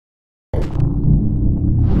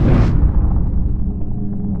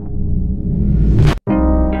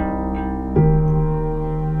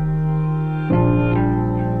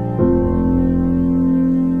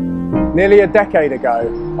Nearly a decade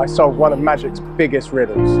ago, I solved one of Magic's biggest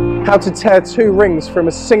riddles. How to tear two rings from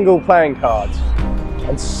a single playing card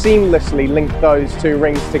and seamlessly link those two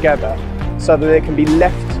rings together so that they can be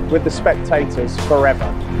left with the spectators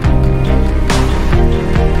forever.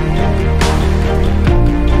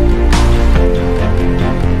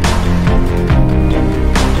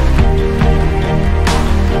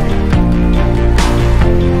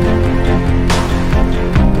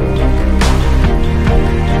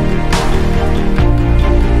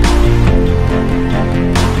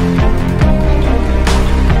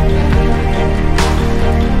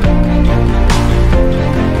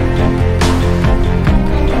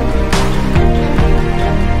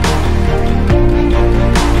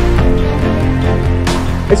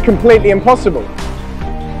 It's completely impossible.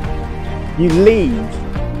 You leave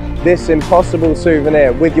this impossible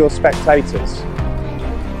souvenir with your spectators.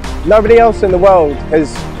 Nobody else in the world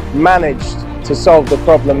has managed to solve the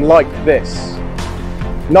problem like this.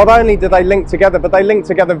 Not only do they link together, but they link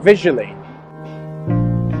together visually.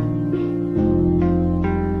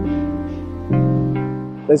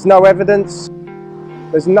 There's no evidence,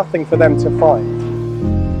 there's nothing for them to find.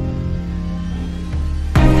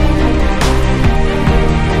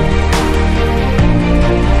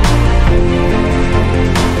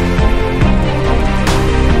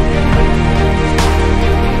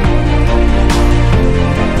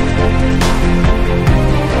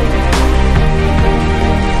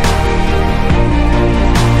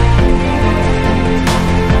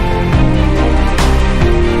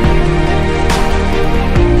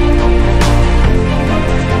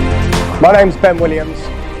 My name's Ben Williams,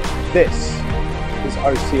 this is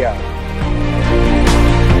O.C.L.